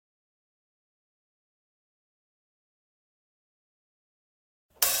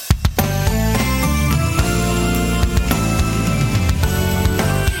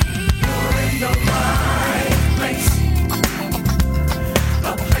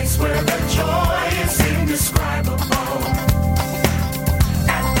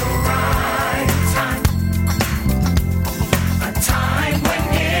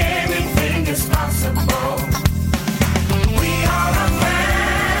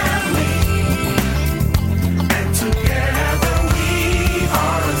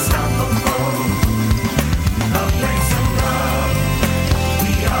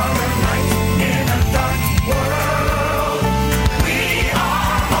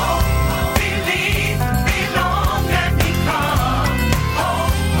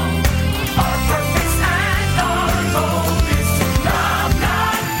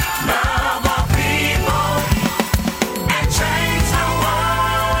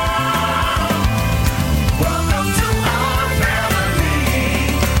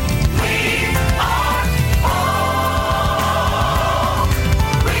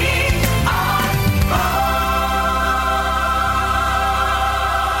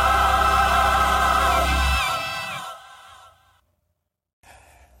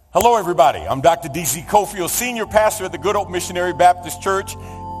Hello, everybody. I'm Dr. D.C. Cofield, Senior Pastor at the Good Hope Missionary Baptist Church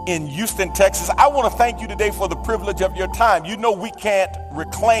in Houston, Texas. I want to thank you today for the privilege of your time. You know we can't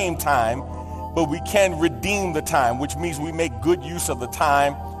reclaim time, but we can redeem the time, which means we make good use of the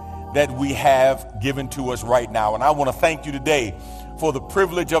time that we have given to us right now. And I want to thank you today for the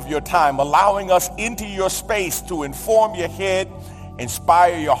privilege of your time, allowing us into your space to inform your head,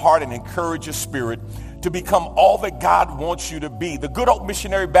 inspire your heart, and encourage your spirit to become all that God wants you to be. The Good Hope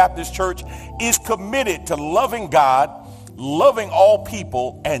Missionary Baptist Church is committed to loving God, loving all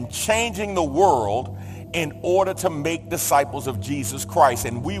people, and changing the world in order to make disciples of Jesus Christ.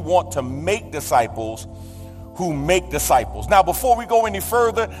 And we want to make disciples who make disciples. Now, before we go any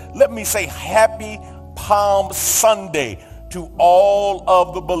further, let me say happy Palm Sunday to all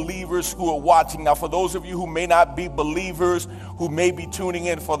of the believers who are watching. Now, for those of you who may not be believers, who may be tuning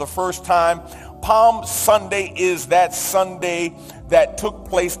in for the first time, Palm Sunday is that Sunday that took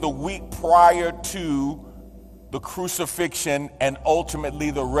place the week prior to the crucifixion and ultimately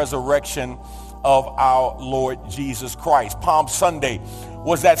the resurrection of our Lord Jesus Christ. Palm Sunday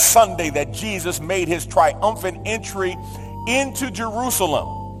was that Sunday that Jesus made his triumphant entry into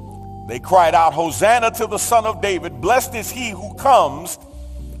Jerusalem. They cried out, "Hosanna to the Son of David. Blessed is he who comes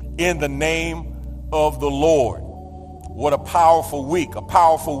in the name of the Lord." What a powerful week, a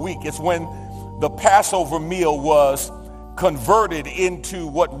powerful week. It's when the Passover meal was converted into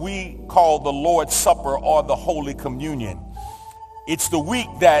what we call the Lord's Supper or the Holy Communion. It's the week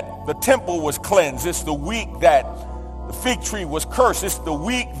that the temple was cleansed. It's the week that the fig tree was cursed. It's the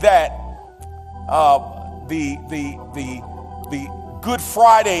week that the Good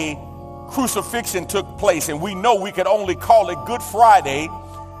Friday crucifixion took place. And we know we could only call it Good Friday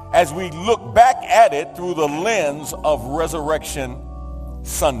as we look back at it through the lens of Resurrection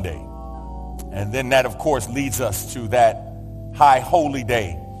Sunday. And then that, of course, leads us to that high holy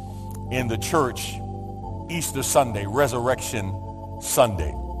day in the church, Easter Sunday, Resurrection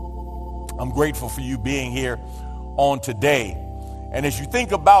Sunday. I'm grateful for you being here on today. And as you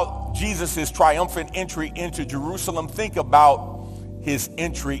think about Jesus' triumphant entry into Jerusalem, think about his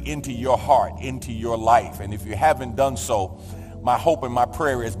entry into your heart, into your life. And if you haven't done so, my hope and my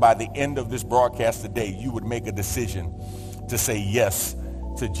prayer is by the end of this broadcast today, you would make a decision to say yes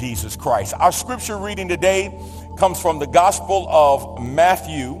to Jesus Christ. Our scripture reading today comes from the Gospel of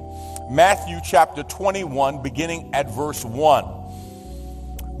Matthew chapter 21, beginning at verse 1.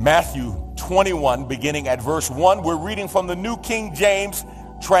 Matthew 21, beginning at verse 1. We're reading from the New King James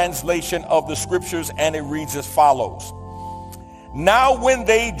translation of the scriptures, and it reads as follows. Now when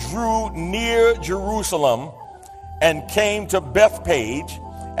they drew near Jerusalem and came to Bethphage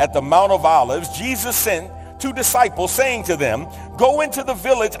at the Mount of Olives, Jesus sent 2 disciples, saying to them, "Go into the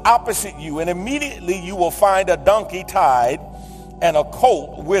village opposite you, and immediately you will find a donkey tied and a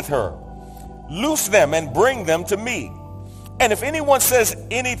colt with her. Loose them and bring them to me. And if anyone says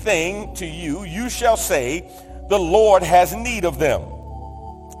anything to you, you shall say, 'The Lord has need of them,'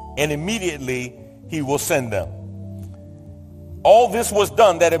 and immediately he will send them." All this was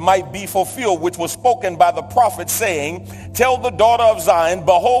done that it might be fulfilled, which was spoken by the prophet, saying, "Tell the daughter of Zion,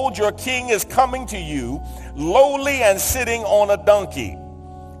 behold, your king is coming to you, lowly and sitting on a donkey,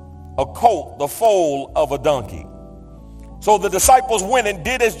 a colt, the foal of a donkey." So the disciples went and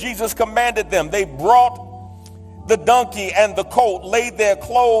did as Jesus commanded them. They brought the donkey and the colt, laid their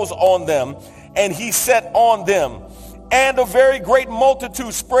clothes on them, and he sat on them. And a very great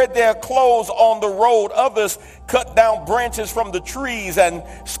multitude spread their clothes on the road. Others cut down branches from the trees and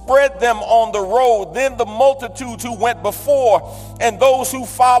spread them on the road. Then the multitudes who went before and those who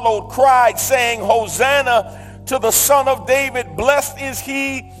followed cried, saying, "Hosanna to the Son of David. Blessed is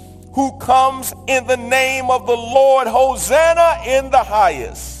he who comes in the name of the Lord. Hosanna in the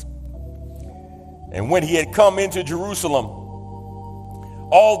highest." And when he had come into Jerusalem,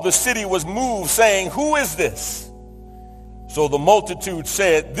 all the city was moved, saying, "Who is this?" So the multitude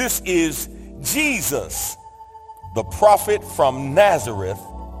said, "This is Jesus, the prophet from Nazareth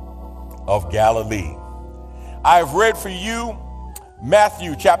of Galilee." I have read for you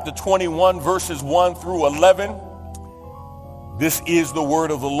Matthew chapter 21, verses 1 through 11. This is the word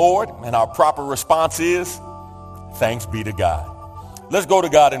of the Lord, and our proper response is, thanks be to God. Let's go to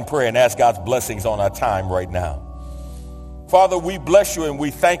God in prayer and ask God's blessings on our time right now. Father, we bless you and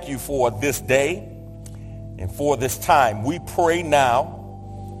we thank you for this day. And for this time, we pray now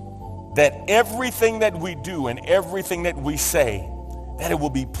that everything that we do and everything that we say, that it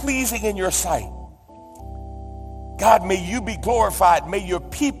will be pleasing in your sight. God, may you be glorified. May your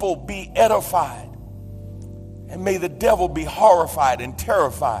people be edified. And may the devil be horrified and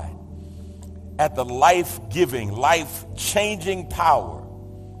terrified at the life-giving, life-changing power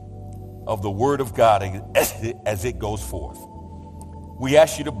of the word of God as it goes forth. We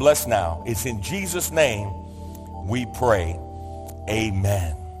ask you to bless now. It's in Jesus' name we pray.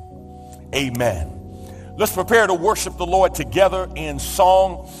 Amen. Amen. Let's prepare to worship the Lord together in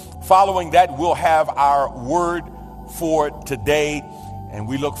song. Following that, we'll have our word for today. And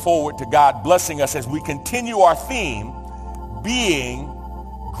we look forward to God blessing us as we continue our theme, being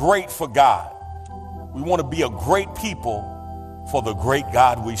great for God. We want to be a great people for the great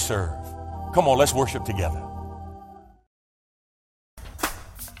God we serve. Come on, let's worship together.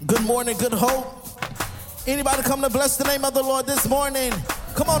 Good morning, Good Hope. Anybody come to bless the name of the Lord this morning?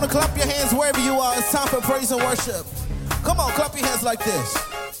 Come on and clap your hands wherever you are. It's time for praise and worship. Come on, clap your hands like this.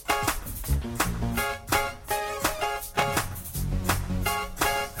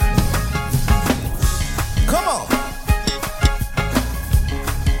 Come on.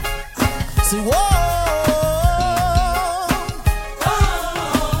 See, whoa.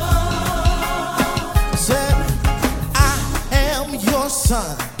 Said, I am your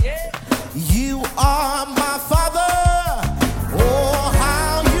son. You are my father. Oh,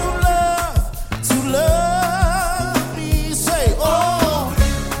 how you love to love me. Say, oh,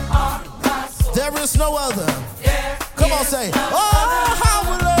 you are my soul. There is no other. Come on, say, oh, how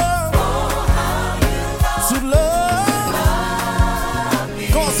we love to love me.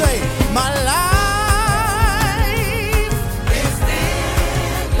 Come on, say, my life is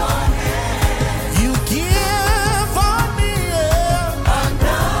in your hands. You give on me.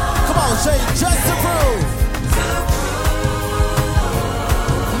 Come on, say, just to prove.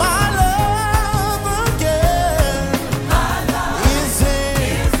 My love again is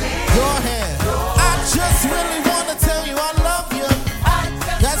in your hand. I just really want to tell you I love you.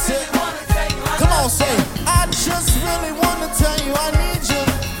 That's it. Come on, say, I just really want to tell you I need you.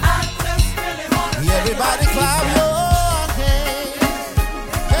 Everybody clap your hands.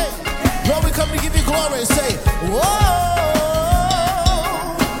 Hey, Lord, we come to give you glory. Say, whoa.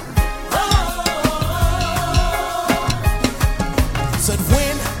 Said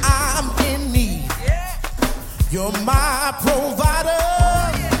when I'm in need, you're my provider.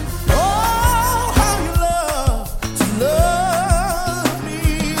 Oh, how you love to love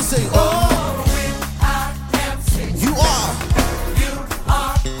me. Say, oh, when I am sick, you are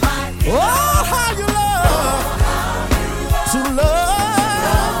my. Oh, how you love to love.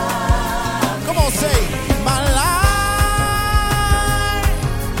 Come on, say, my life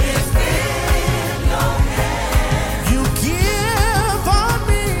is in your hands. You give on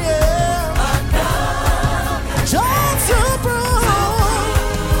me, just to prove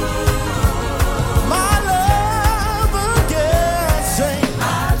my love again. Say,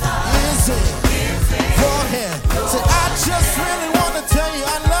 is in your hand. Say, I just really want to tell you I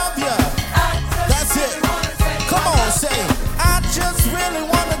love you. That's it. Come on, say, I just really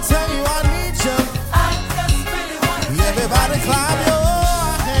want to tell you I need you. Everybody clap your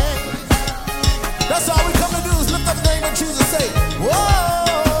hands. That's all we come to do is lift up the name of Jesus. Say,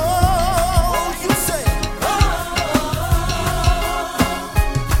 whoa, you say,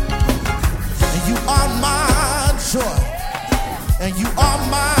 and you are my joy, and you are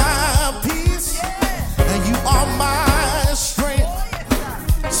my peace, and you are my strength.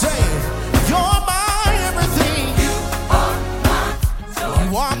 Say, you're my everything.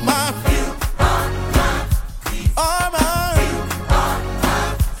 You are my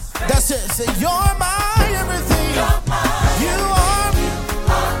that's it. Say, you're my everything.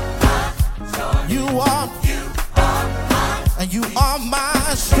 You are, and you are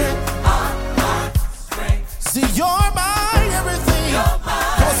my strength. See, you're my everything.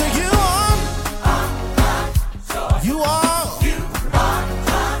 Come on, say,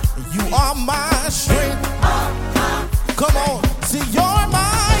 you are my strength. Come on, see, you're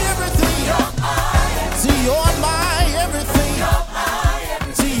my everything. See, you're my everything.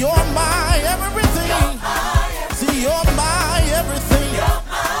 See, you're my everything. See, you're my everything.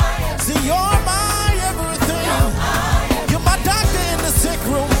 See, you're my everything. You're my doctor in the sick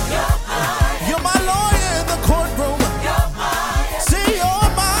room. You're my lawyer in the courtroom. See, you're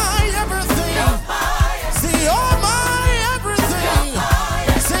my everything. See, you're my everything.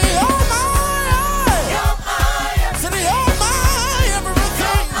 See, you're my. See, you're my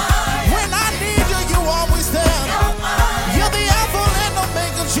everything. When I need you, you always there. You're the Alpha and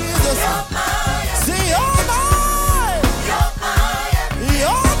Omega, Jesus. See, you're my.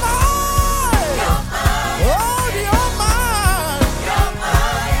 You're my. Oh, you're mine.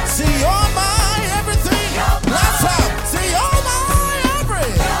 See, you're my everything. Last time. See, you're my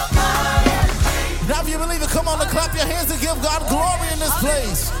everything. Now, if you believe it, come on and clap your hands and give God glory in this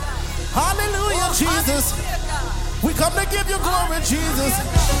place. Hallelujah, Jesus. We come to give you glory, Jesus.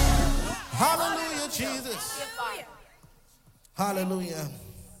 Hallelujah, Jesus. Hallelujah.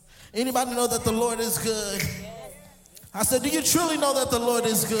 Anybody know that the Lord is good? I said, do you truly know that the Lord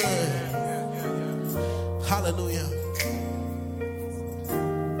is good? Hallelujah.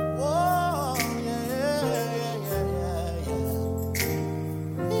 Whoa, yeah.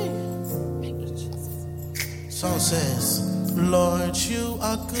 Song says, Lord, you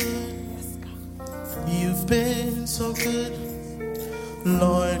are good. You've been so good.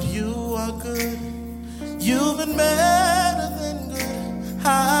 Lord, you are good. You've been better than good.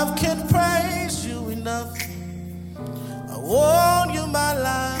 I can't praise you enough. I want you my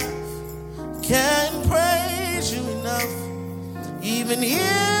life. Can't praise you enough. Even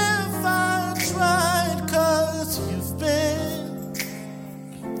if I tried, 'cause you've been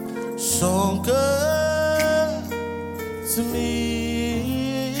so good to me.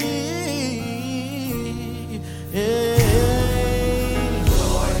 Yeah.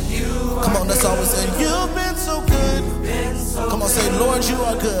 Come on, that's all we say. You've been so good. Come on, say, Lord, you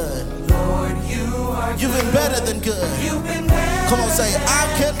are good. Lord, you are You've been better than good. You've been better. Come on, say, I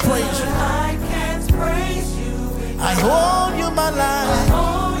can't praise you. I can't praise you. I hold you my life.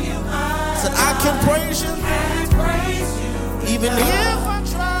 Oh, you my Said I can praise you. can't praise you. Even if I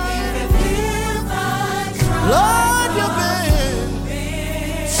try. Even if I try. Lord, you've been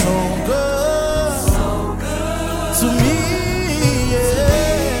so good to me. Yeah.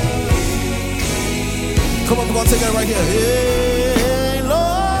 Come on, we're gonna take that right here. Hey,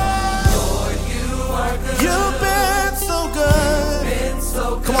 Lord, You are good. you've been so good.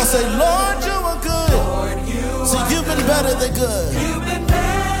 Come on, say, Lord, you are good. Lord, you So you've been better than good. You've been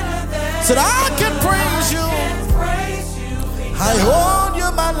better than Said I can praise you. praise you. I hold you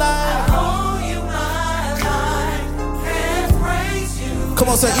my life. Oh, you my life. Can't praise you. Come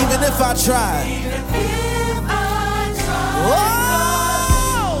on, say, even if I try. Even if I try.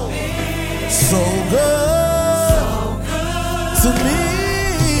 Oh, so good to me.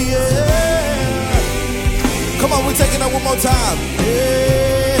 Yeah. Come on, we're taking that one more time.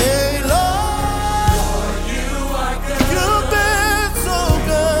 Hey, Lord, you've been so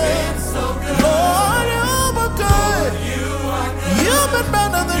good. Lord, you were good. You've been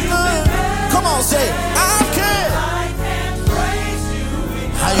better than good. Come on, say, I can.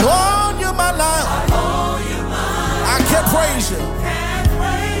 I own you my life. I can't praise you.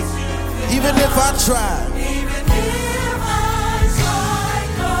 Even if I try.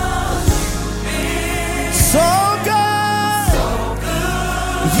 So good.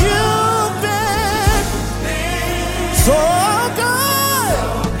 You've been so good.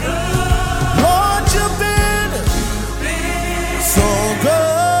 Lord, you've been so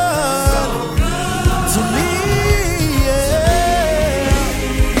good to me. Yeah.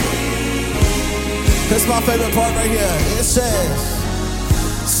 That's my favorite part right here. It says,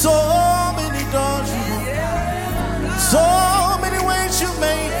 so many doors you opened, so many ways you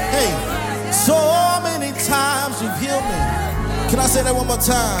made. Hey, so many times you've healed me. Can I say that one more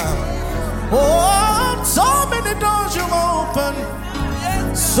time? Oh, so many doors you opened,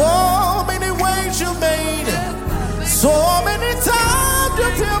 so many ways you made, so many times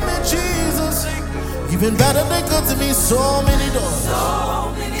you've healed me, Jesus. You've been better than good to me. So many doors,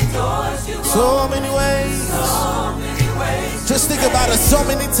 so many ways. Just think about it, so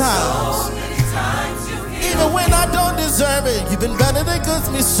many times. Even when I don't deserve it, you've been better than good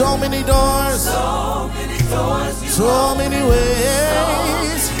to me. So many doors, so many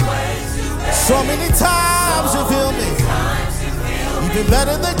ways, so many times you feel me. You've been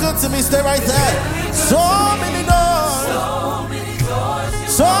better than good to me. Stay right there. So many doors,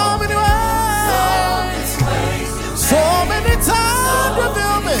 so many ways, so many times you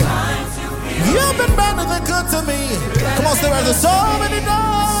feel me. You've been better than good to me. Come on, stay right there. So many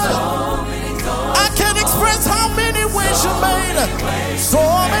doors. I can't express how many ways you made. So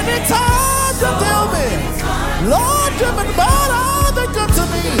many times you tell me, Lord, you've been better than good to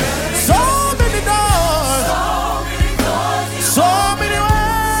me. So many doors, so many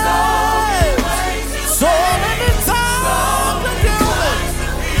ways, so many times you tell me,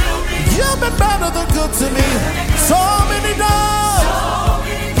 you've been better than good to me. So many doors,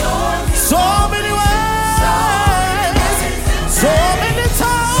 so many ways, so many times.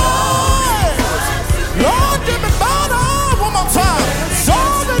 Lord, you've been better. One more time. So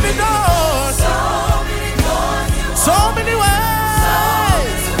many doors, so many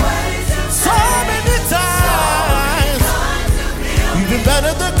ways, so many times. You've been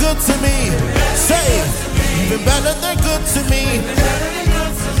better than good to me. Say, you've been better than good to me.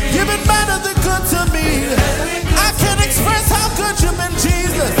 You've been better than good to me. I can't express how good you've been,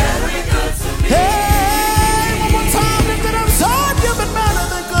 Jesus. Hey, one more time, lift it up. Son, you've been better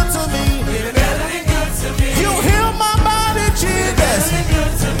than good to me.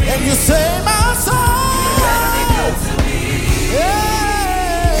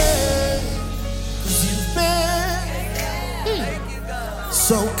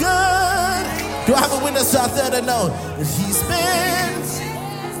 artists out there that know that he's been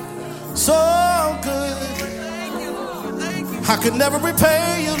so good. I could never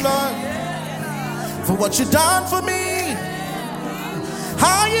repay you, Lord, for what you done for me.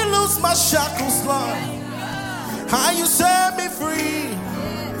 How you loose my shackles, Lord. How you set me free.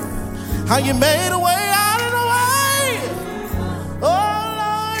 How you made a way out of the way. Oh,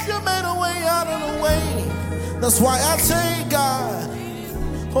 Lord, you made a way out of the way. That's why I say, God,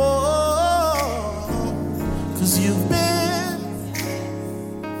 oh, 'cause you've been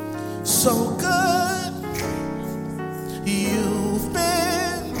so good. You've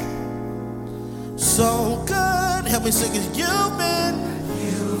been so good. Help me sing it. You've been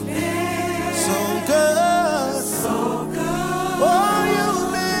so good. So good. Oh,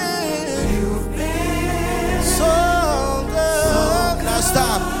 you've been so good. Now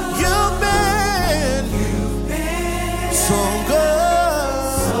stop. You've been so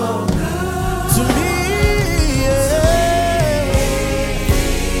good to me. Yeah.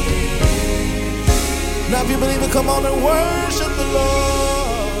 Now if you believe it, come on and worship the Lord.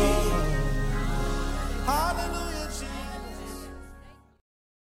 Hallelujah, Jesus.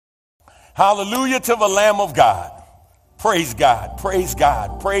 Hallelujah to the Lamb of God. Praise God, praise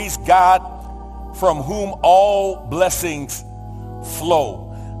God, praise God, from whom all blessings flow.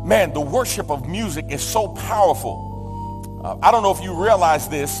 Man, the worship of music is so powerful. I don't know if you realize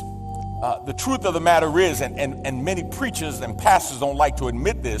this. The truth of the matter is, and many preachers and pastors don't like to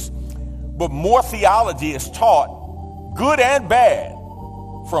admit this, but more theology is taught, good and bad,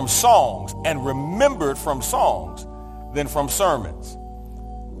 from songs and remembered from songs than from sermons.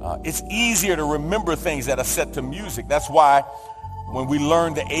 It's easier to remember things that are set to music. That's why when we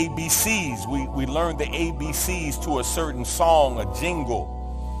learn the ABCs, we learn the ABCs to a certain song, a jingle.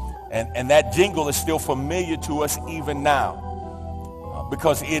 And that jingle is still familiar to us even now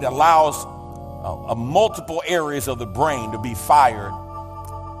because it allows multiple areas of the brain to be fired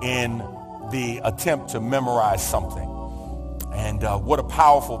in the attempt to memorize something. And what a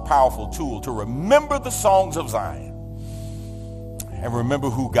powerful, powerful tool to remember the songs of Zion and remember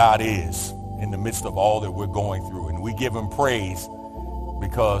who God is in the midst of all that we're going through. And we give him praise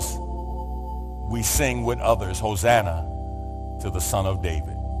because we sing with others, Hosanna to the Son of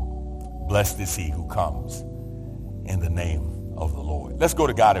David. Blessed is he who comes in the name of the Lord. Let's go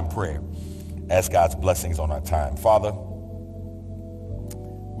to God in prayer. Ask God's blessings on our time. Father,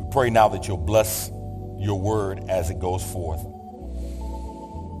 we pray now that you'll bless your word as it goes forth.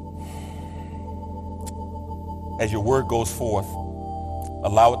 As your word goes forth,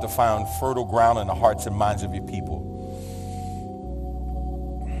 allow it to find fertile ground in the hearts and minds of your people.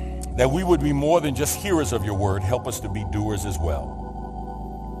 That we would be more than just hearers of your word. Help us to be doers as well.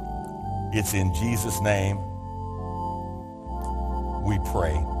 It's in Jesus' name we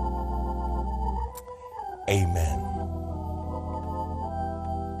pray. Amen.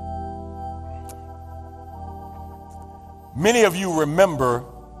 Many of you remember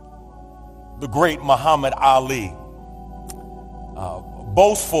the great Muhammad Ali.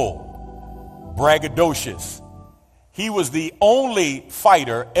 Boastful, braggadocious. He was the only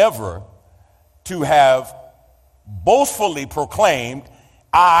fighter ever to have boastfully proclaimed,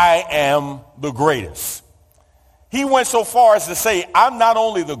 I am the greatest. He went so far as to say, I'm not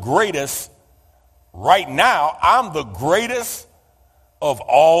only the greatest right now, I'm the greatest of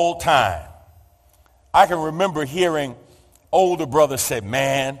all time. I can remember hearing older brothers say,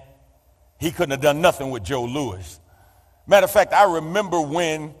 man, he couldn't have done nothing with Joe Louis. Matter of fact, I remember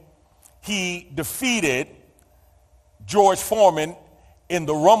when he defeated George Foreman in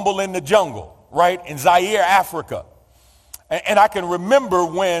the Rumble in the Jungle, right, in Zaire, Africa. And I can remember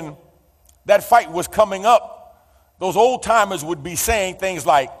when that fight was coming up, those old timers would be saying things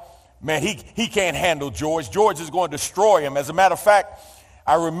like, man, he can't handle George. George is going to destroy him. As a matter of fact,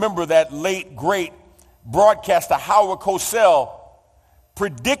 I remember that late, great broadcaster Howard Cosell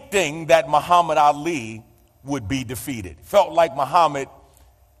predicting that Muhammad Ali would be defeated. Felt like Muhammad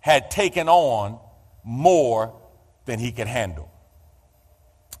had taken on more than he could handle.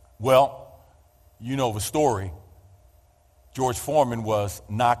 Well, you know the story. George Foreman was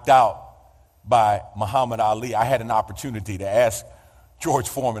knocked out by Muhammad Ali. I had an opportunity to ask George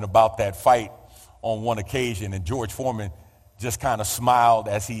Foreman about that fight on one occasion, and George Foreman just kind of smiled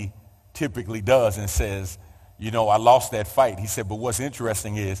as he typically does and says, you know, I lost that fight. He said, but what's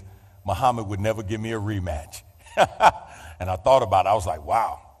interesting is Muhammad would never give me a rematch. And I thought about it. I was like,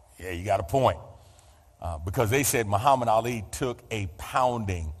 wow, yeah, you got a point. Because they said Muhammad Ali took a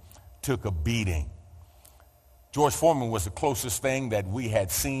pounding, took a beating. George Foreman was the closest thing that we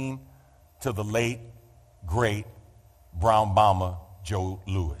had seen to the late, great Brown Bomber Joe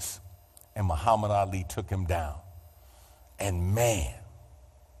Louis. and Muhammad Ali took him down. And man,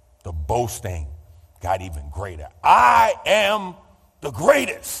 the boasting got even greater. I am the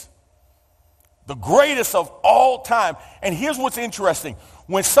greatest of all time. And here's what's interesting.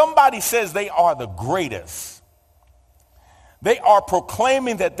 When somebody says they are the greatest, they are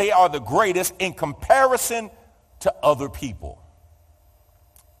proclaiming that they are the greatest in comparison to other people.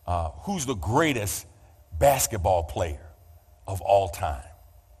 Who's the greatest basketball player of all time?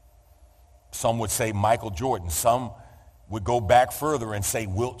 Some would say Michael Jordan. Some would go back further and say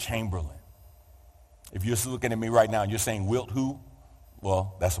Wilt Chamberlain. If you're looking at me right now and you're saying Wilt who?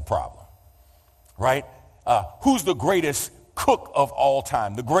 Well, that's a problem, right? Who's the greatest cook of all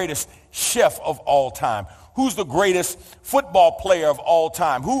time? The greatest chef of all time? Who's the greatest football player of all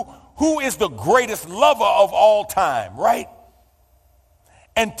time? Who is the greatest lover of all time, right?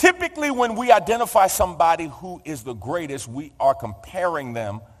 And typically when we identify somebody who is the greatest, we are comparing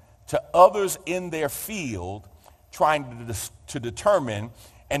them to others in their field, trying to determine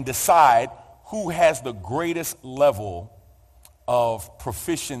and decide who has the greatest level of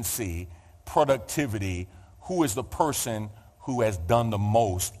proficiency, productivity, who is the person who has done the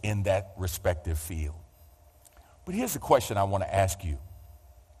most in that respective field. But here's the question I want to ask you.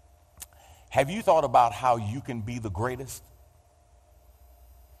 Have you thought about how you can be the greatest?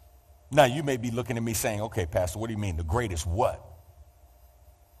 Now, you may be looking at me saying, okay, Pastor, what do you mean? The greatest what?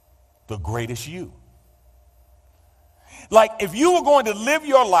 The greatest you. Like, if you were going to live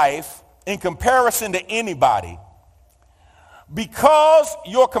your life in comparison to anybody, because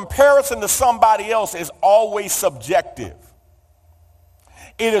your comparison to somebody else is always subjective,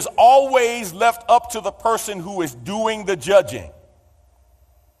 it is always left up to the person who is doing the judging.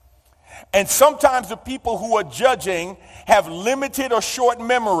 And sometimes the people who are judging have limited or short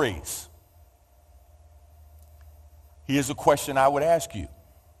memories. Here's a question I would ask you.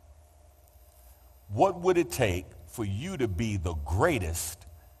 What would it take for you to be the greatest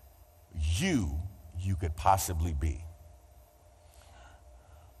you could possibly be?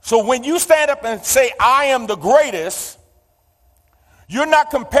 So when you stand up and say, I am the greatest, you're not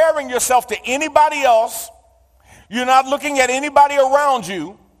comparing yourself to anybody else. You're not looking at anybody around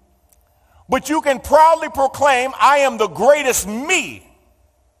you. But you can proudly proclaim, I am the greatest me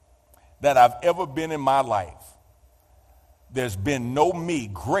that I've ever been in my life. There's been no me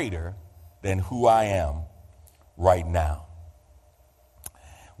greater than who I am right now.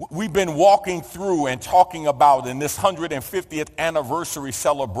 We've been walking through and talking about in this 150th anniversary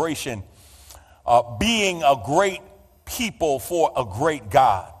celebration, being a great people for a great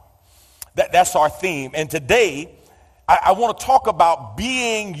God. That's our theme. And today, I want to talk about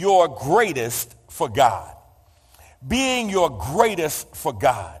being your greatest for God. Being your greatest for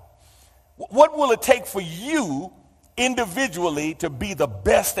God. What will it take for you individually to be the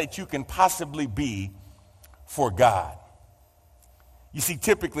best that you can possibly be for God? You see,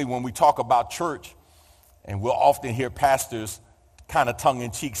 typically when we talk about church, and we'll often hear pastors kind of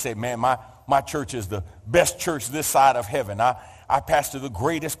tongue-in-cheek say, man, my church is the best church this side of heaven. I pastor the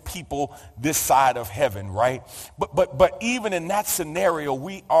greatest people this side of heaven, right? But even in that scenario,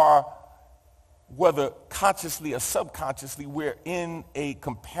 we are, whether consciously or subconsciously, we're in a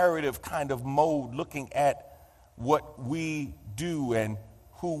comparative kind of mode looking at what we do and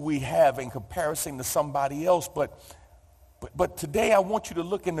who we have in comparison to somebody else. But today I want you to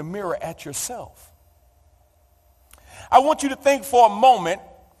look in the mirror at yourself. I want you to think for a moment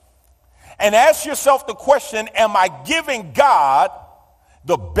and ask yourself the question, am I giving God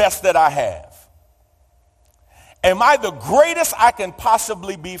the best that I have? Am I the greatest I can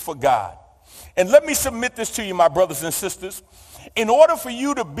possibly be for God? And let me submit this to you, my brothers and sisters. In order for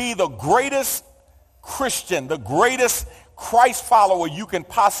you to be the greatest Christian, the greatest Christ follower you can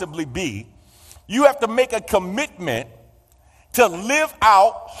possibly be, you have to make a commitment to live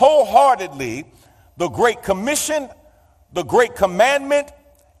out wholeheartedly the Great Commission, the Great Commandment,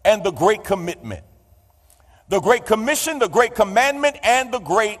 and the Great Commitment. The Great Commission, the Great Commandment, and the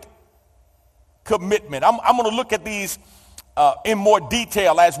Great Commitment. I'm going to look at these in more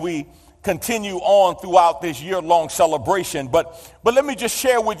detail as we continue on throughout this year-long celebration. But let me just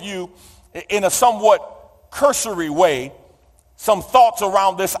share with you in a somewhat cursory way some thoughts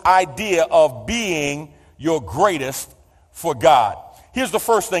around this idea of being your greatest for God. Here's the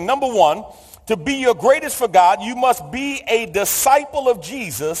first thing. Number one, to be your greatest for God, you must be a disciple of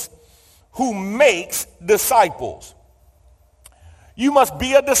Jesus who makes disciples. You must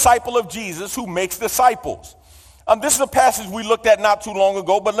be a disciple of Jesus who makes disciples. This is a passage we looked at not too long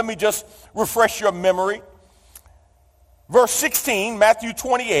ago, but let me just refresh your memory. Verse 16, Matthew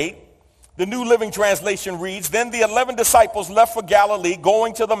 28, The New Living Translation reads, "Then the 11 disciples left for Galilee,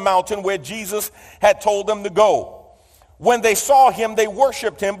 going to the mountain where Jesus had told them to go. When they saw him, they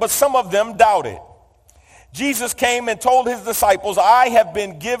worshiped him, but some of them doubted. Jesus came and told his disciples, 'I have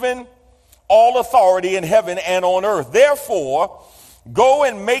been given all authority in heaven and on earth. Therefore, go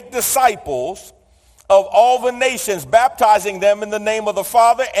and make disciples of all the nations, baptizing them in the name of the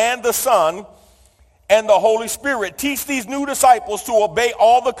Father and the Son and the Holy Spirit. Teach these new disciples to obey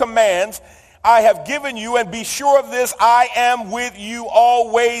all the commands I have given you, and be sure of this, I am with you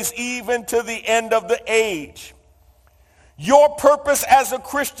always, even to the end of the age.'" Your purpose as a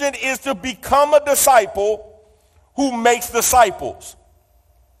Christian is to become a disciple who makes disciples.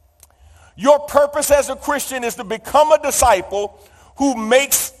 Your purpose as a Christian is to become a disciple who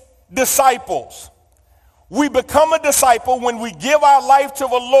makes disciples. We become a disciple when we give our life to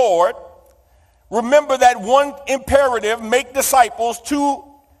the Lord. Remember that one imperative, make disciples, two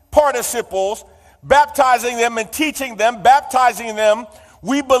participles, baptizing them and teaching them. Baptizing them,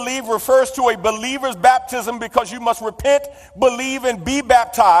 we believe, refers to a believer's baptism because you must repent, believe, and be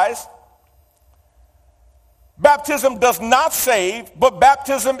baptized. Baptism does not save, but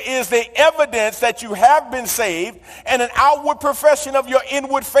baptism is the evidence that you have been saved and an outward profession of your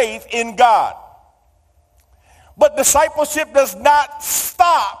inward faith in God. But discipleship does not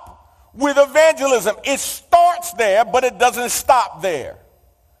stop with evangelism. It starts there, but it doesn't stop there.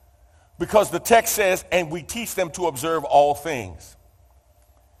 Because the text says, "And we teach them to observe all things."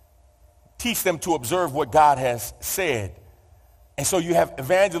 Teach them to observe what God has said. And so you have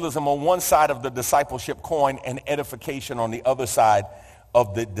evangelism on one side of the discipleship coin and edification on the other side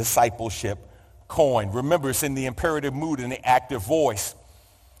of the discipleship coin. Remember, it's in the imperative mood and the active voice,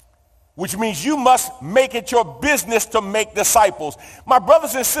 which means you must make it your business to make disciples. My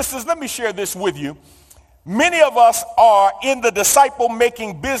brothers and sisters, let me share this with you. Many of us are in the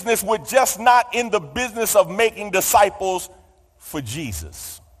disciple-making business. We're just not in the business of making disciples for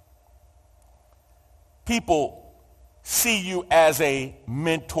Jesus. People see you as a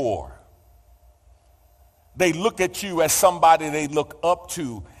mentor. They look at you as somebody they look up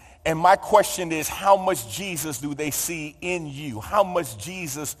to. And my question is, how much Jesus do they see in you? How much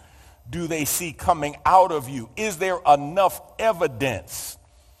Jesus do they see coming out of you? Is there enough evidence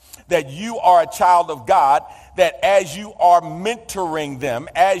that you are a child of God, that as you are mentoring them,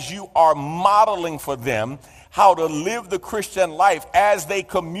 as you are modeling for them how to live the Christian life, as they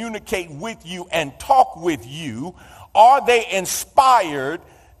communicate with you and talk with you, are they inspired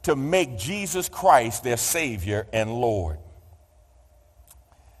to make Jesus Christ their Savior and Lord?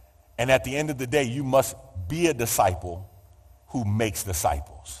 And at the end of the day, you must be a disciple who makes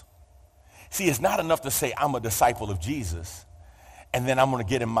disciples. See, it's not enough to say, I'm a disciple of Jesus, and then I'm going to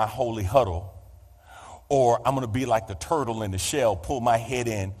get in my holy huddle, or I'm going to be like the turtle in the shell, pull my head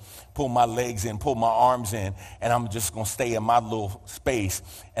in, pull my legs in, pull my arms in, and I'm just going to stay in my little space,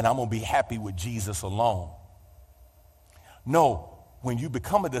 and I'm going to be happy with Jesus alone. No, when you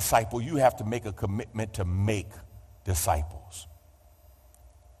become a disciple, you have to make a commitment to make disciples.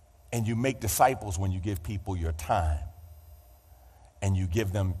 And you make disciples when you give people your time, and you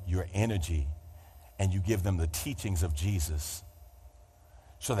give them your energy, and you give them the teachings of Jesus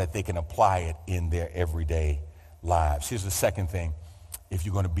so that they can apply it in their everyday lives. Here's the second thing, if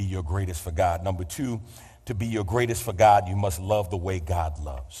you're going to be your greatest for God. Number two, to be your greatest for God, you must love the way God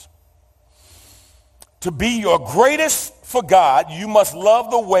loves. To be your greatest for God, you must love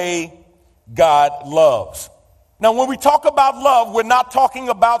the way God loves. Now, when we talk about love, we're not talking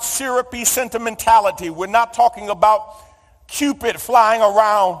about syrupy sentimentality. We're not talking about Cupid flying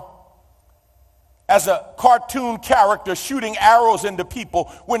around as a cartoon character shooting arrows into people.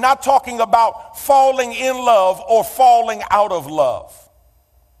 We're not talking about falling in love or falling out of love.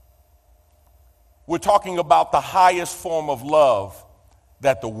 We're talking about the highest form of love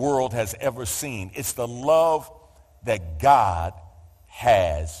that the world has ever seen. It's the love that God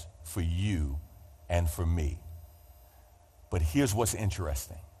has for you and for me. But here's what's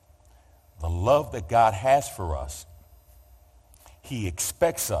interesting. The love that God has for us, he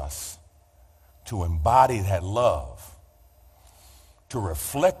expects us to embody that love, to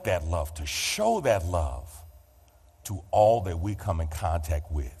reflect that love, to show that love to all that we come in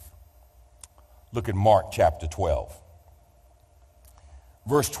contact with. Look at Mark chapter 12.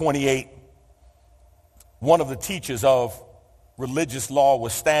 Verse 28, one of the teachers of religious law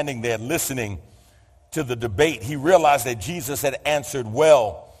was standing there listening to the debate. He realized that Jesus had answered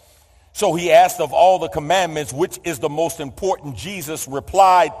well. So he asked, of all the commandments, which is the most important? Jesus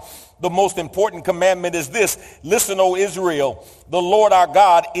replied, the most important commandment is this: listen, O Israel, the Lord our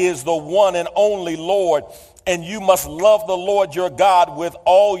God is the one and only Lord, and you must love the Lord your God with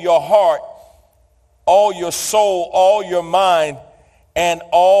all your heart, all your soul, all your mind, and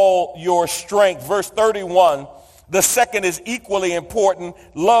all your strength. Verse 31, the second is equally important.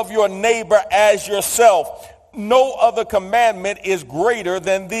 Love your neighbor as yourself. No other commandment is greater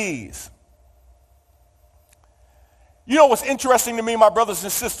than these. You know what's interesting to me, my brothers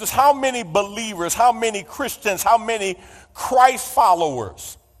and sisters, how many believers, how many Christians, how many Christ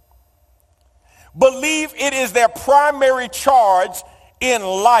followers believe it is their primary charge in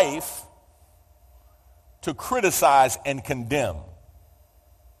life to criticize and condemn,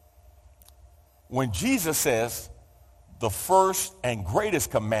 when Jesus says the first and greatest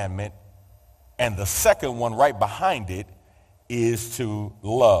commandment and the second one right behind it is to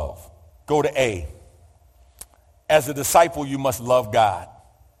love. Go to A. As a disciple, you must love God.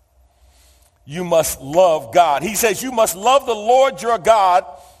 You must love God. He says you must love the Lord your God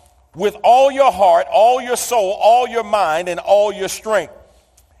with all your heart, all your soul, all your mind, and all your strength.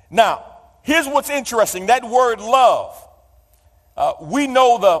 Now, here's what's interesting. That word love, we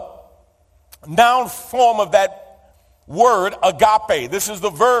know the noun form of that word, agape. This is the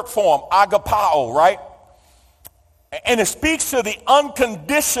verb form, agapao, right? And it speaks to the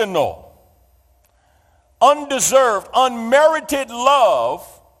unconditional, undeserved, unmerited love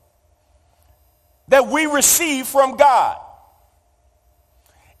that we receive from God.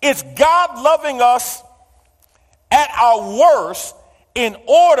 It's God loving us at our worst in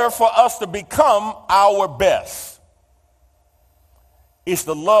order for us to become our best. It's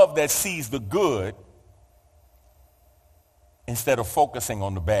the love that sees the good instead of focusing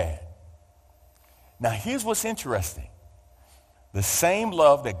on the bad. Now, here's what's interesting. The same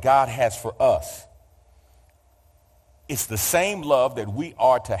love that God has for us, it's the same love that we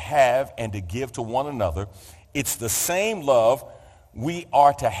are to have and to give to one another. It's the same love we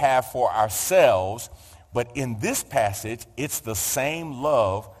are to have for ourselves. But in this passage, it's the same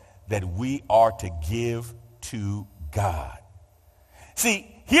love that we are to give to God. See,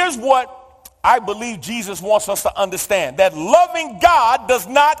 here's what I believe Jesus wants us to understand, that loving God does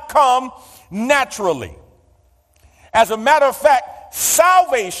not come naturally. As a matter of fact,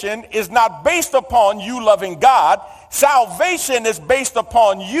 salvation is not based upon you loving God. Salvation is based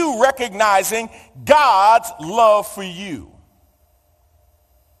upon you recognizing God's love for you.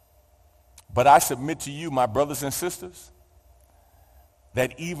 But I submit to you, my brothers and sisters,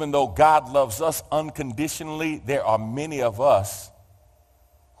 that even though God loves us unconditionally, there are many of us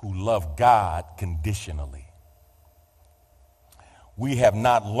who love God conditionally. We have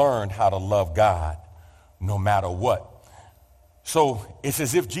not learned how to love God no matter what. So it's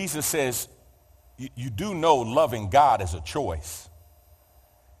as if Jesus says, you do know loving God is a choice.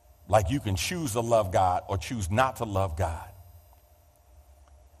 Like you can choose to love God or choose not to love God.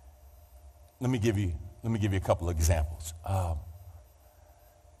 Let me give you a couple of examples.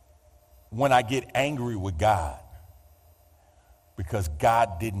 When I get angry with God because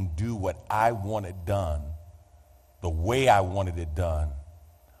God didn't do what I wanted done, the way I wanted it done,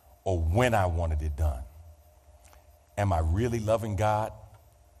 or when I wanted it done, am I really loving God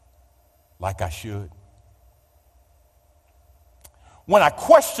like I should? When I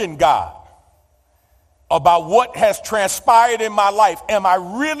question God about what has transpired in my life, am I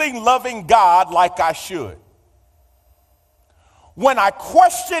really loving God like I should? When I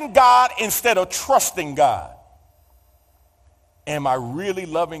question God instead of trusting God, am I really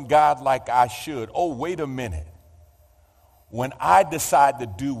loving God like I should? Oh, wait a minute. When I decide to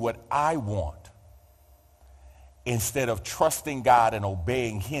do what I want instead of trusting God and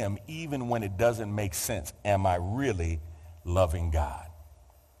obeying him, even when it doesn't make sense, am I really loving God?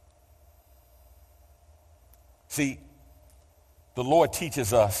 See, the Lord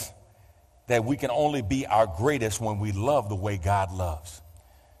teaches us that we can only be our greatest when we love the way God loves.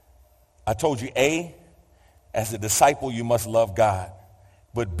 I told you, A, as a disciple, you must love God.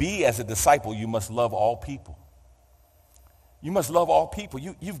 But B, as a disciple, you must love all people. You must love all people.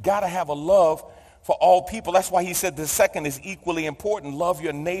 You've got to have a love for all people. That's why he said the second is equally important. Love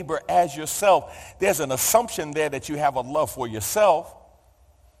your neighbor as yourself. There's an assumption there that you have a love for yourself.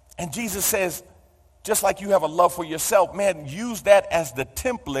 And Jesus says, just like you have a love for yourself, man, use that as the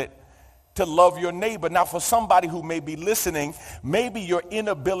template to love your neighbor. Now, for somebody who may be listening, maybe your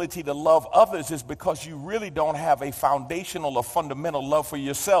inability to love others is because you really don't have a foundational or fundamental love for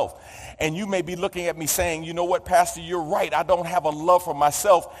yourself. And you may be looking at me saying, you know what, Pastor, you're right. I don't have a love for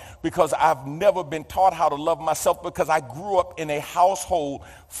myself because I've never been taught how to love myself because I grew up in a household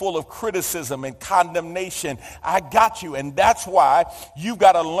full of criticism and condemnation. I got you. And that's why you've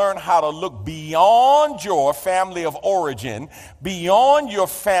got to learn how to look beyond your family of origin, beyond your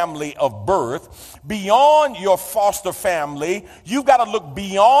family of of birth, beyond your foster family. You've got to look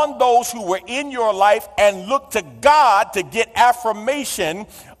beyond those who were in your life and look to God to get affirmation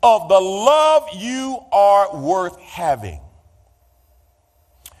of the love you are worth having.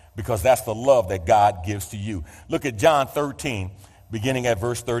 Because that's the love that God gives to you. Look at John 13, beginning at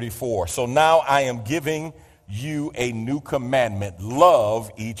verse 34. So now I am giving you a new commandment.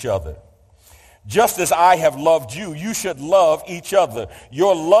 Love each other. Just as I have loved you, you should love each other.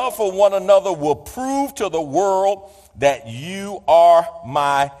 Your love for one another will prove to the world that you are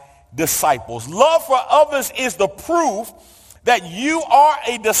my disciples. Love for others is the proof that you are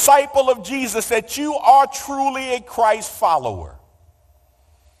a disciple of Jesus, that you are truly a Christ follower.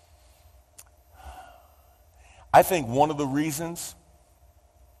 I think one of the reasons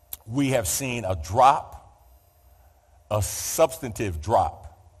we have seen a substantive drop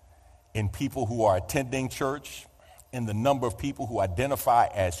in people who are attending church, in the number of people who identify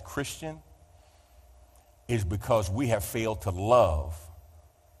as Christian, is because we have failed to love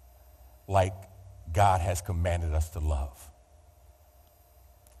like God has commanded us to love.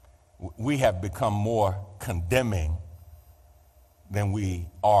 We have become more condemning than we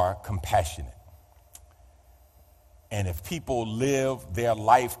are compassionate. And if people live their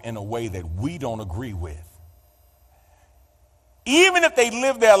life in a way that we don't agree with, even if they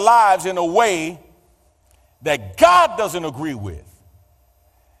live their lives in a way that God doesn't agree with,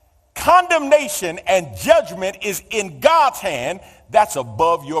 condemnation and judgment is in God's hand. That's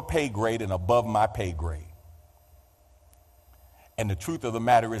above your pay grade and above my pay grade. And the truth of the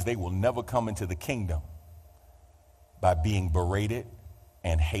matter is they will never come into the kingdom by being berated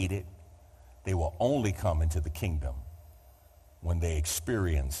and hated. They will only come into the kingdom when they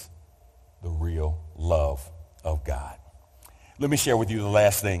experience the real love of God. Let me share with you the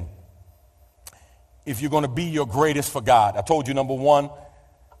last thing. If you're going to be your greatest for God, I told you, number one,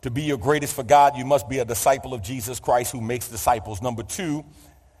 to be your greatest for God, you must be a disciple of Jesus Christ who makes disciples. Number two,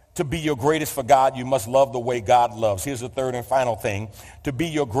 to be your greatest for God, you must love the way God loves. Here's the third and final thing. To be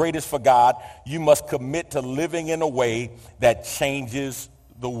your greatest for God, you must commit to living in a way that changes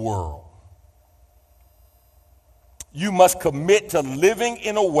the world. You must commit to living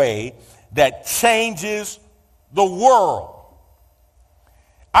in a way that changes the world.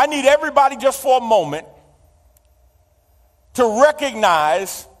 I need everybody just for a moment to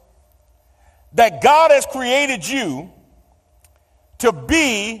recognize that God has created you to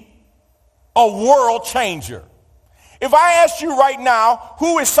be a world changer. If I asked you right now,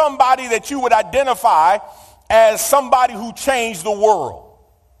 who is somebody that you would identify as somebody who changed the world?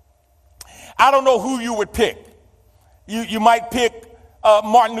 I don't know who you would pick. You might pick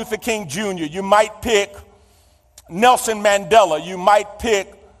Martin Luther King Jr. You might pick Nelson Mandela. You might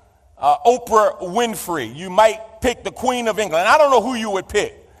pick Oprah Winfrey. You might pick the Queen of England. I don't know who you would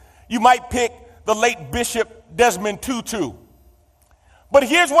pick. You might pick the late Bishop Desmond Tutu. But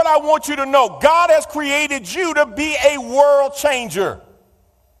here's what I want you to know. God has created you to be a world changer.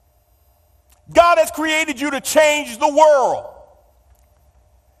 God has created you to change the world.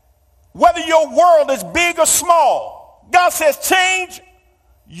 Whether your world is big or small, God says change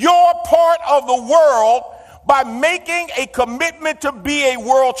your part of the world by making a commitment to be a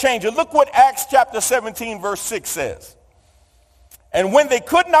world changer. Look what Acts chapter 17 verse 6 says. And when they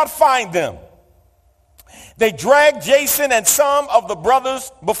could not find them, they dragged Jason and some of the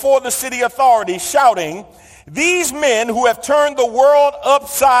brothers before the city authorities, shouting, "These men who have turned the world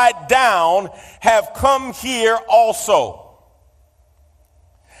upside down have come here also."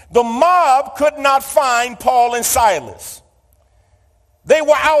 The mob could not find Paul and Silas. They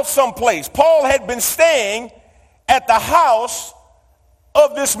were out someplace. Paul had been staying at the house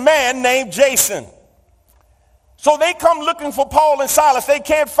of this man named Jason. So they come looking for Paul and Silas. They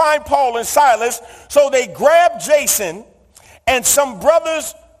can't find Paul and Silas. So they grab Jason and some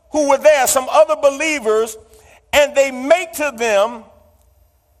brothers who were there, some other believers, and they make to them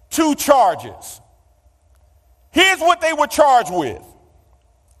two charges. Here's what they were charged with.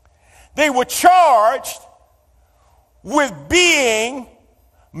 They were charged with being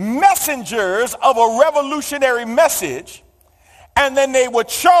messengers of a revolutionary message, and then they were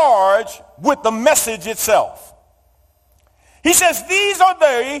charged with the message itself. He says, these are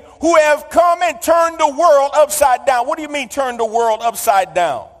they who have come and turned the world upside down. What do you mean turn the world upside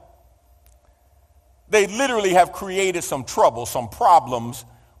down? They literally have created some trouble, some problems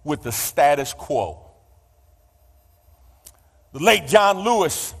with the status quo. The late John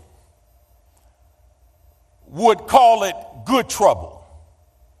Lewis would call it good trouble.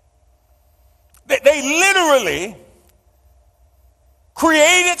 They literally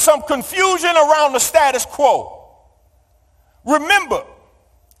created some confusion around the status quo. Remember,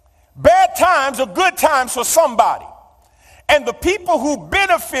 Bad times are good times for somebody. And the people who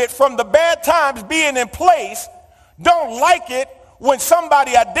benefit from the bad times being in place don't like it when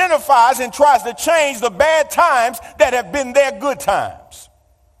somebody identifies and tries to change the bad times that have been their good times.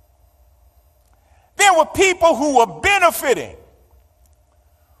 There were people who were benefiting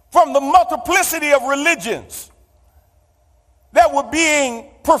from the multiplicity of religions that were being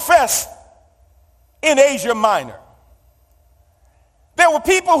professed in Asia Minor. There were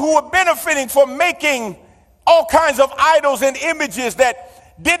people who were benefiting from making all kinds of idols and images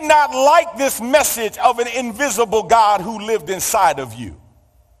that did not like this message of an invisible God who lived inside of you.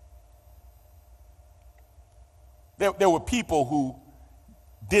 There were people who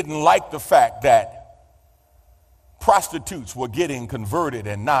didn't like the fact that prostitutes were getting converted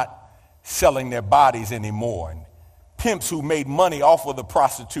and not selling their bodies anymore. And pimps who made money off of the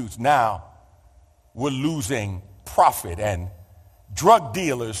prostitutes now were losing profit. And drug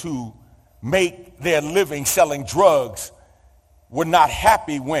dealers who make their living selling drugs were not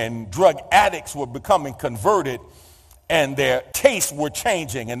happy when drug addicts were becoming converted and their tastes were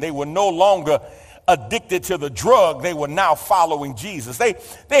changing and they were no longer addicted to the drug. They were now following Jesus. They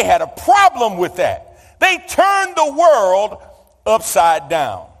had a problem with that. They turned the world upside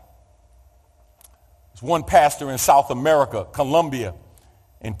down. There's one pastor in South America, Colombia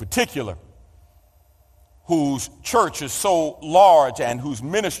in particular, whose church is so large and whose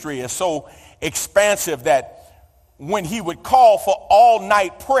ministry is so expansive that when he would call for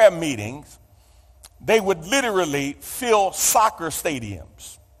all-night prayer meetings, they would literally fill soccer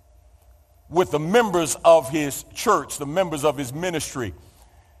stadiums with the members of his church, the members of his ministry.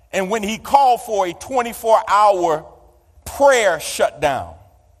 And when he called for a 24-hour prayer shutdown,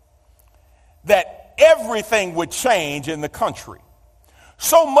 that everything would change in the country.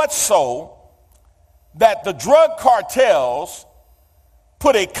 So much so that the drug cartels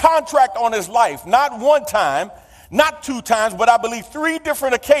put a contract on his life, not one time, not two times, but I believe 3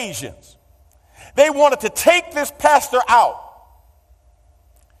 different occasions. They wanted to take this pastor out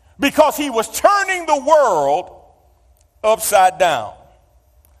because he was turning the world upside down.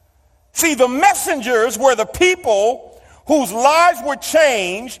 See, the messengers were the people whose lives were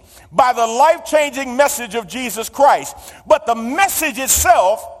changed by the life-changing message of Jesus Christ. But the message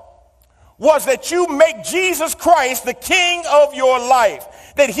itself was that you make Jesus Christ the King of your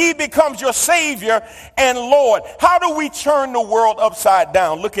life, that he becomes your Savior and Lord. How do we turn the world upside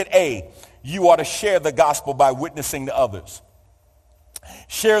down? Look at A. You ought to share the gospel by witnessing to others.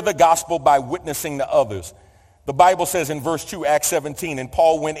 Share the gospel by witnessing to others. The Bible says in verse 2, Acts 17, and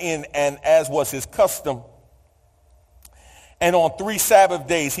Paul went in, and as was his custom, and on 3 Sabbath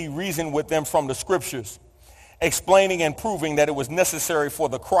days he reasoned with them from the scriptures, explaining and proving that it was necessary for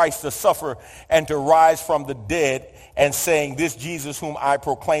the Christ to suffer and to rise from the dead, and saying, this Jesus whom I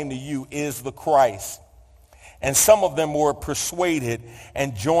proclaim to you is the Christ. And some of them were persuaded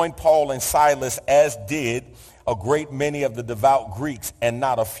and joined Paul and Silas, as did a great many of the devout Greeks and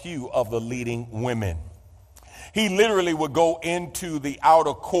not a few of the leading women. He literally would go into the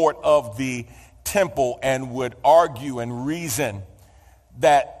outer court of the temple and would argue and reason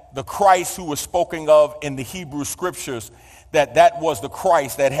that the Christ who was spoken of in the Hebrew scriptures, that was the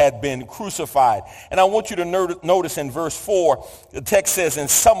Christ that had been crucified. And I want you to notice in verse 4, the text says, and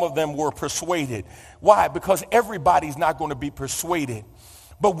some of them were persuaded. Why? Because everybody's not going to be persuaded.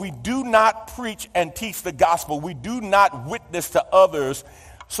 But we do not preach and teach the gospel. We do not witness to others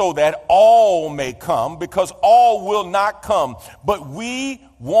so that all may come, because all will not come. But we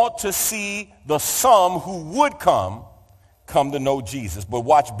want to see the some who would come to know Jesus. But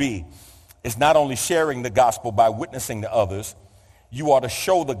watch B. It's not only sharing the gospel by witnessing to others. You ought to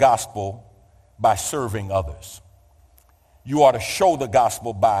show the gospel by serving others. You ought to show the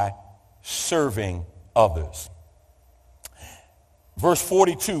gospel by serving others. Verse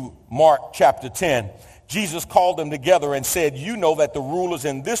 42, Mark chapter 10. Jesus called them together and said, you know that the rulers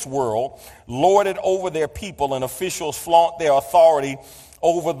in this world lord it over their people, and officials flaunt their authority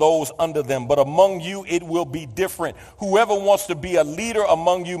over those under them. But among you it will be different. Whoever wants to be a leader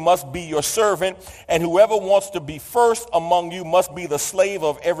among you must be your servant, and whoever wants to be first among you must be the slave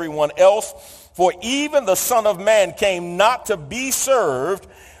of everyone else. For even the Son of Man came not to be served,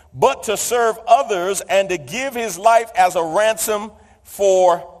 but to serve others and to give his life as a ransom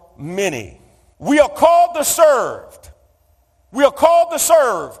for many. We are called to serve. We are called to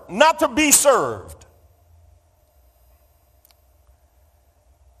serve, not to be served.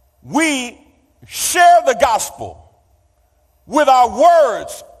 We share the gospel with our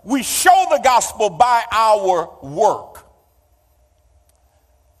words. We show the gospel by our work.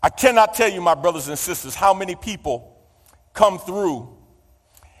 I cannot tell you, my brothers and sisters, how many people come through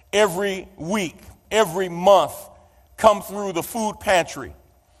every week, every month come through the food pantry,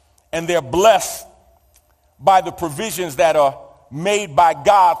 and they're blessed by the provisions that are made by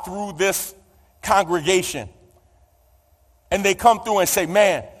God through this congregation. And they come through and say,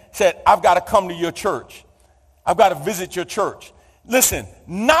 man, I've got to come to your church. I've got to visit your church. Listen,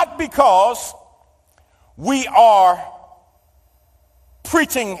 not because we are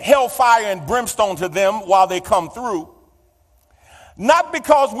preaching hellfire and brimstone to them while they come through. Not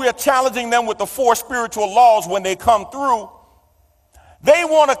because we are challenging them with the 4 spiritual laws when they come through. They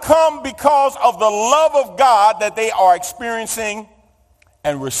want to come because of the love of God that they are experiencing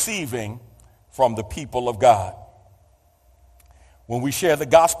and receiving from the people of God. When we share the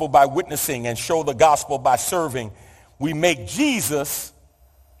gospel by witnessing and show the gospel by serving, we make Jesus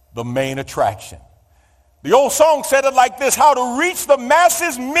the main attraction. The old song said it like this: how to reach the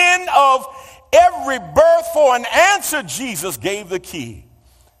masses, men of every birth, for an answer Jesus gave the key.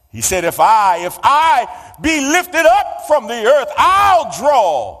 He said, if I be lifted up from the earth, I'll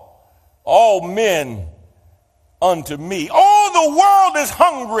draw all men unto me. Oh, the world is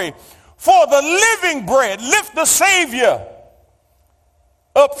hungry for the living bread. Lift the Savior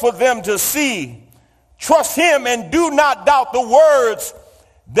up for them to see. Trust him and do not doubt the words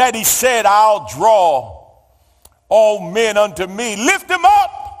that he said, I'll draw all men unto me. Lift him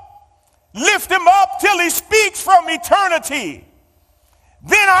up till he speaks from eternity.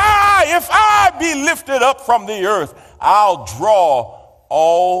 Then if I be lifted up from the earth, I'll draw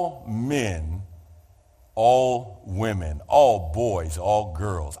all men, all women, all boys, all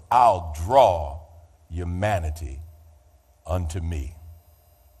girls. I'll draw humanity unto me.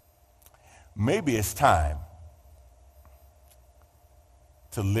 Maybe it's time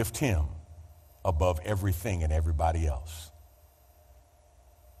to lift him above everything and everybody else.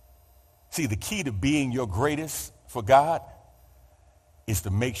 See, the key to being your greatest for God is to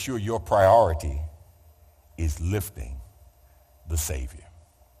make sure your priority is lifting the Savior.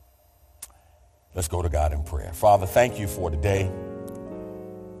 Let's go to God in prayer. Father, thank you for today.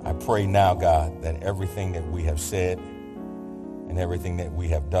 I pray now, God, that everything that we have said and everything that we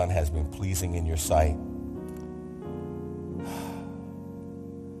have done has been pleasing in your sight.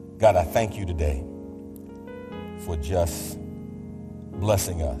 God, I thank you today for just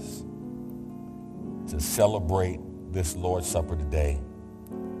blessing us to celebrate this Lord's Supper today,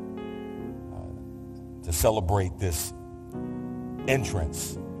 to celebrate this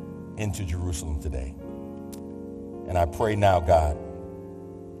entrance into Jerusalem today. And I pray now, God,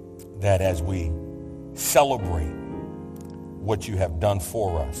 that as we celebrate what you have done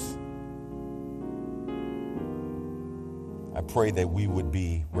for us, I pray that we would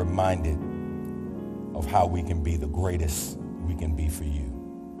be reminded of how we can be the greatest we can be for you.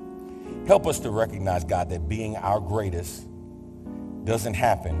 Help us to recognize, God, that being our greatest doesn't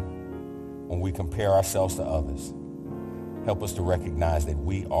happen when we compare ourselves to others. Help us to recognize that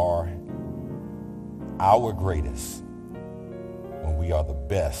we are our greatest when we are the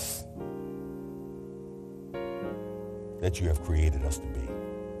best that you have created us to be.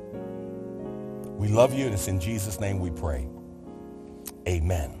 We love you, and it's in Jesus' name we pray.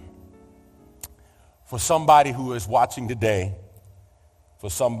 Amen. For somebody who is watching today, for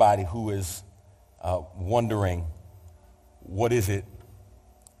somebody who is wondering, what is it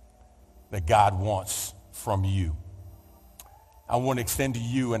that God wants from you? I want to extend to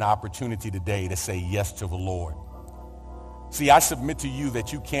you an opportunity today to say yes to the Lord. See, I submit to you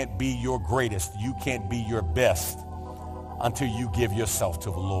that you can't be your greatest, you can't be your best until you give yourself to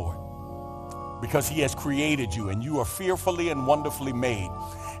the Lord. Because he has created you, and you are fearfully and wonderfully made.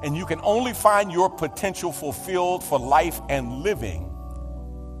 And you can only find your potential fulfilled for life and living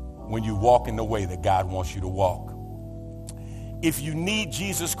when you walk in the way that God wants you to walk. If you need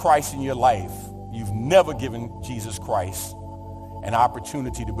Jesus Christ in your life, you've never given Jesus Christ an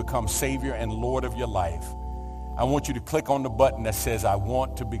opportunity to become Savior and Lord of your life, I want you to click on the button that says, I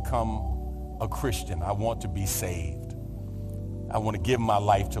want to become a Christian. I want to be saved. I want to give my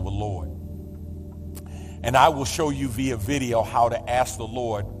life to the Lord. And I will show you via video how to ask the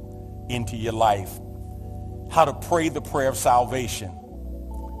Lord into your life, how to pray the prayer of salvation.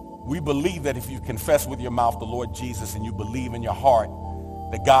 We believe that if you confess with your mouth the Lord Jesus and you believe in your heart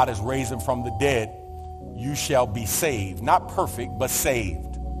that God has raised him from the dead, you shall be saved. Not perfect, but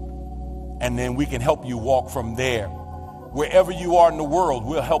saved. And then we can help you walk from there. Wherever you are in the world,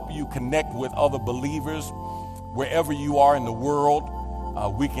 we'll help you connect with other believers. Wherever you are in the world,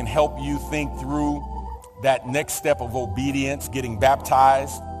 we can help you think through that next step of obedience, getting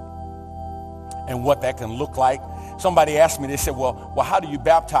baptized, and what that can look like. Somebody asked me, they said, well, how do you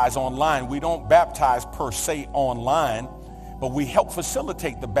baptize online? We don't baptize per se online, but we help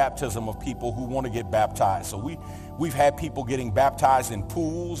facilitate the baptism of people who want to get baptized. So we've had people getting baptized in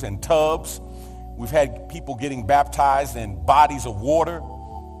pools and tubs. We've had people getting baptized in bodies of water.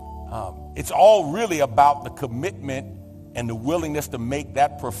 It's all really about the commitment and the willingness to make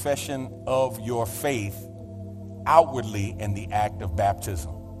that profession of your faith outwardly in the act of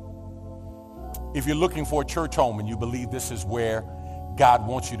baptism. If you're looking for a church home and you believe this is where God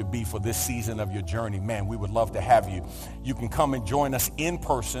wants you to be for this season of your journey, man, we would love to have you. You can come and join us in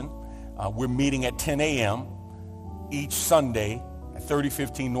person. We're meeting at 10 a.m. each Sunday at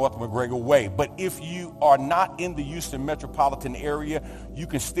 3015 North McGregor Way. But if you are not in the Houston metropolitan area, you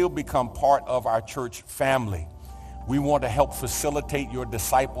can still become part of our church family. We want to help facilitate your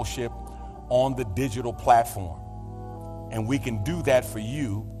discipleship on the digital platform. And we can do that for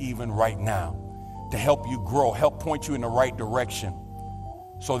you even right now to help you grow, help point you in the right direction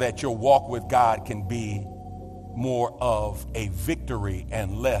so that your walk with God can be more of a victory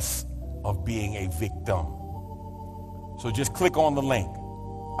and less of being a victim. So just click on the link,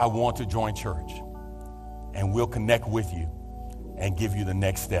 I want to join church, and we'll connect with you and give you the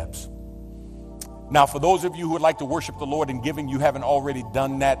next steps. Now, for those of you who would like to worship the Lord in giving, you haven't already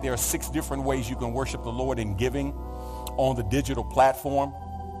done that. There are 6 different ways you can worship the Lord in giving on the digital platform.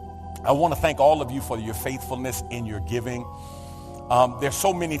 I want to thank all of you for your faithfulness in your giving. There's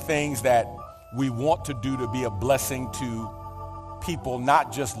so many things that we want to do to be a blessing to people,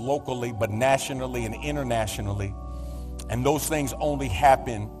 not just locally, but nationally and internationally. And those things only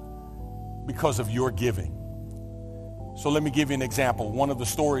happen because of your giving. So let me give you an example. One of the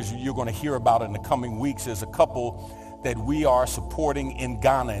stories you're going to hear about in the coming weeks is a couple that we are supporting in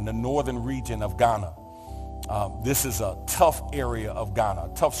Ghana, in the northern region of Ghana. This is a tough area of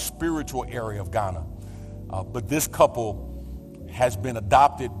Ghana, a tough spiritual area of Ghana. But this couple has been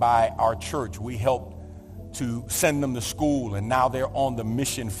adopted by our church. We helped to send them to school, and now they're on the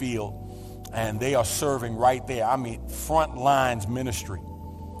mission field, and they are serving right there. I mean, front lines ministry.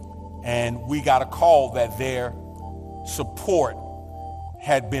 And we got a call that their support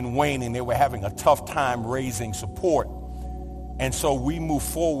had been waning. They were having a tough time raising support. And so we moved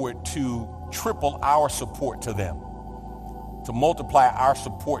forward to triple our support to them, to multiply our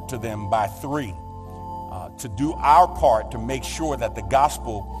support to them by 3, to do our part to make sure that the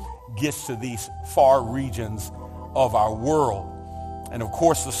gospel gets to these far regions of our world. And of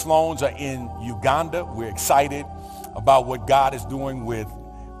course, the Sloans are in Uganda. We're excited about what God is doing with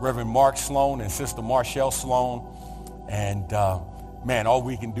Reverend Mark Sloan and Sister Marshall Sloan. And man, all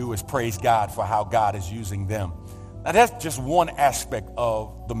we can do is praise God for how God is using them. Now, that's just one aspect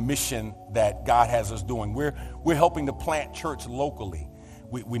of the mission that God has us doing. We're helping to plant church locally.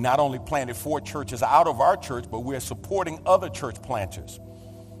 We not only planted 4 churches out of our church, but we're supporting other church planters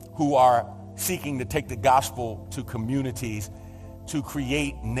who are seeking to take the gospel to communities to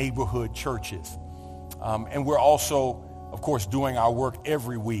create neighborhood churches. And we're also, of course, doing our work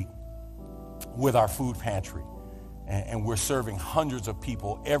every week with our food pantry. And we're serving hundreds of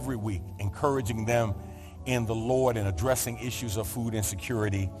people every week, encouraging them in the Lord and addressing issues of food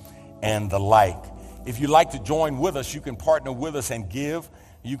insecurity and the like. If you'd like to join with us, you can partner with us and give.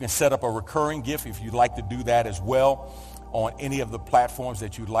 You can set up a recurring gift if you'd like to do that as well on any of the platforms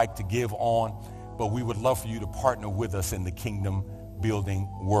that you'd like to give on. But we would love for you to partner with us in the kingdom building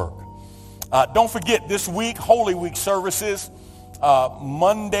work. Don't forget this week, Holy Week services,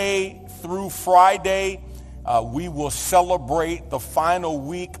 Monday through Friday. We will celebrate the final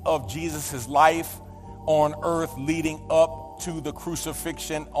week of Jesus' life on earth leading up to the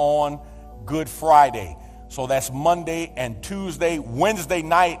crucifixion on Good Friday. So that's Monday and Tuesday. Wednesday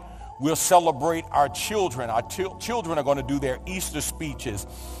night, we'll celebrate our children. Our children are going to do their Easter speeches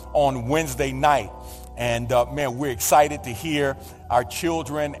on Wednesday night. And man, we're excited to hear our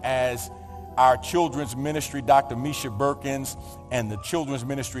children as our children's ministry, Dr. Misha Birkins, and the children's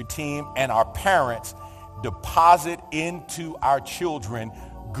ministry team and our parents deposit into our children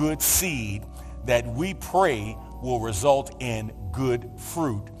good seed that we pray will result in good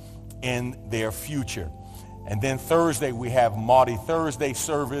fruit in their future. And then Thursday we have Maundy Thursday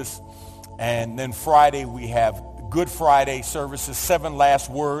service, and then Friday we have Good Friday services, 7 last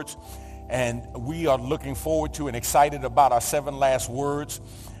words, and we are looking forward to and excited about our 7 last words.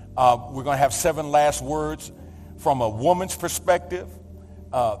 We're going to have 7 last words from a woman's perspective,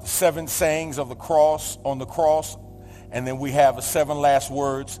 7 sayings of the cross, on the cross, and then we have 7 last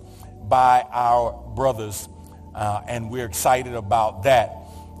words by our brothers, and we're excited about that.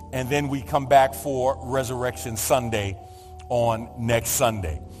 And then we come back for Resurrection Sunday on next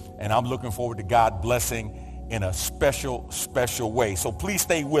Sunday. And I'm looking forward to God blessing in a special, special way. So please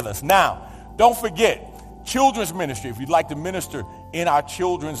stay with us. Now, don't forget, Children's ministry, if you'd like to minister in our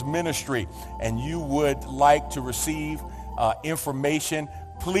children's ministry and you would like to receive information,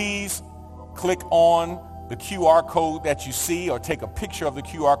 please click on the QR code that you see or take a picture of the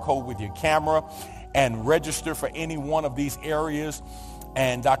QR code with your camera and register for any one of these areas.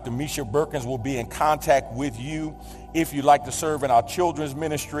 And Dr. Misha Berkins will be in contact with you if you'd like to serve in our children's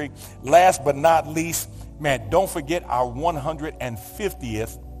ministry. Last but not least, man, don't forget our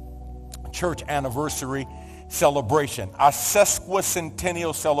 150th church anniversary celebration, our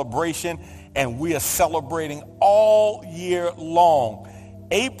sesquicentennial celebration, and we are celebrating all year long.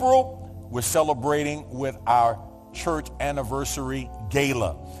 April, we're celebrating with our church anniversary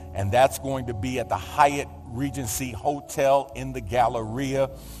gala, and that's going to be at the Hyatt Regency Hotel in the Galleria.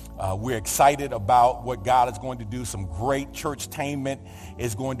 We're excited about what God is going to do. Some great churchtainment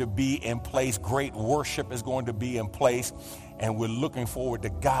is going to be in place. Great worship is going to be in place. And we're looking forward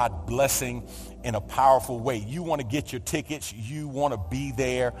to God blessing in a powerful way. You want to get your tickets. You want to be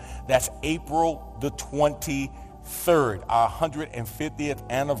there. That's April the 23rd, our 150th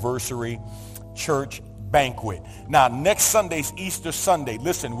anniversary church banquet. Now, next Sunday's Easter Sunday.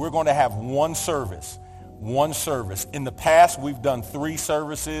 Listen, we're going to have one service. In the past, we've done 3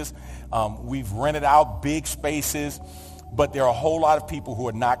 services. We've rented out big spaces, but there are a whole lot of people who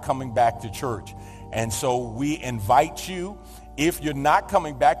are not coming back to church. And so we invite you, if you're not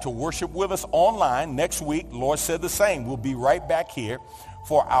coming back, to worship with us online next week. Lord said the same. We'll be right back here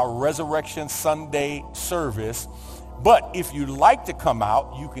for our Resurrection Sunday service. But if you'd like to come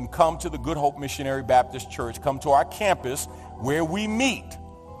out, you can come to the Good Hope Missionary Baptist Church. Come to our campus where we meet,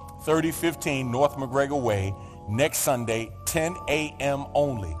 3015 North McGregor Way, next Sunday, 10 a.m.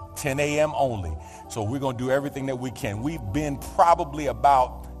 only. 10 a.m. only. So we're going to do everything that we can. We've been probably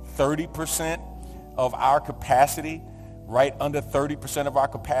about 30% of our capacity, right under 30% of our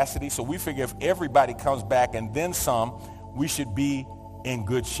capacity. So we figure if everybody comes back and then some, we should be in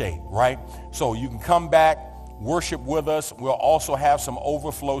good shape, right? So you can come back, worship with us. We'll also have some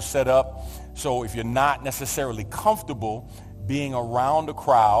overflow set up. So if you're not necessarily comfortable being around a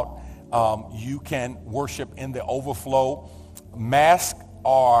crowd, you can worship in the overflow. Masks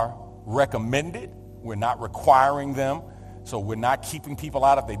are recommended. We're not requiring them. So we're not keeping people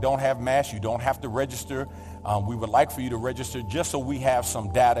out if they don't have masks. You don't have to register. We would like for you to register just so we have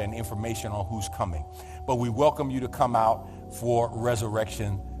some data and information on who's coming. But we welcome you to come out for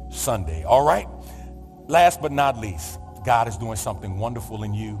Resurrection Sunday. All right? Last but not least, God is doing something wonderful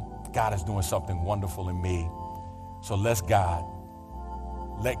in you. God is doing something wonderful in me. So let God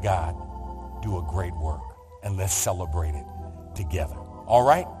do a great work, and let's celebrate it together. All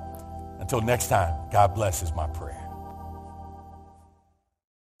right? Until next time, God bless is my prayer.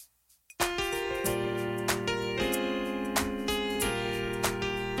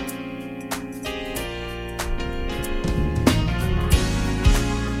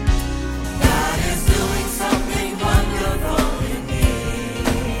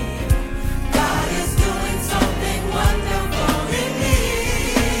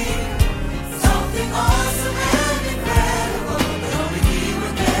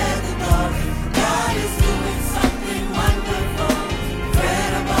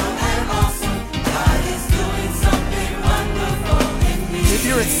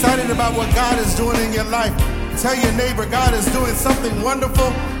 About what God is doing in your life, tell your neighbor God is doing something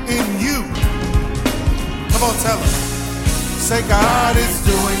wonderful in you. Come on, tell him. Say, God is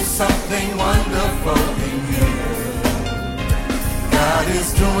doing something wonderful in you. God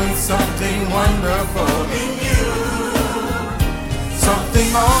is doing something wonderful in you. Something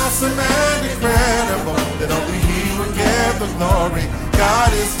awesome and incredible that only He will get the glory.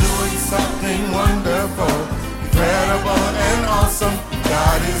 God is doing something wonderful, incredible and awesome.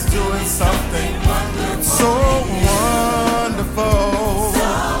 God is doing something wonderful. So wonderful.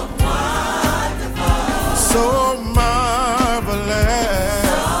 So wonderful. So marvelous.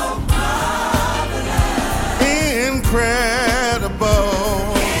 So marvelous. Incredible.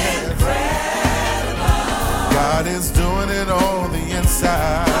 Incredible. God is doing it on the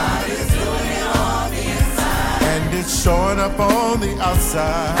inside. God is doing it on the inside. And it's showing up on the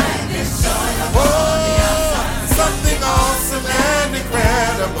outside. And it's showing up on the outside. Something awesome and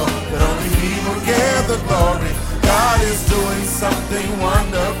incredible that only He will get the glory. God is doing something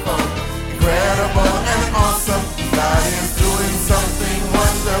wonderful, incredible and awesome. God is doing something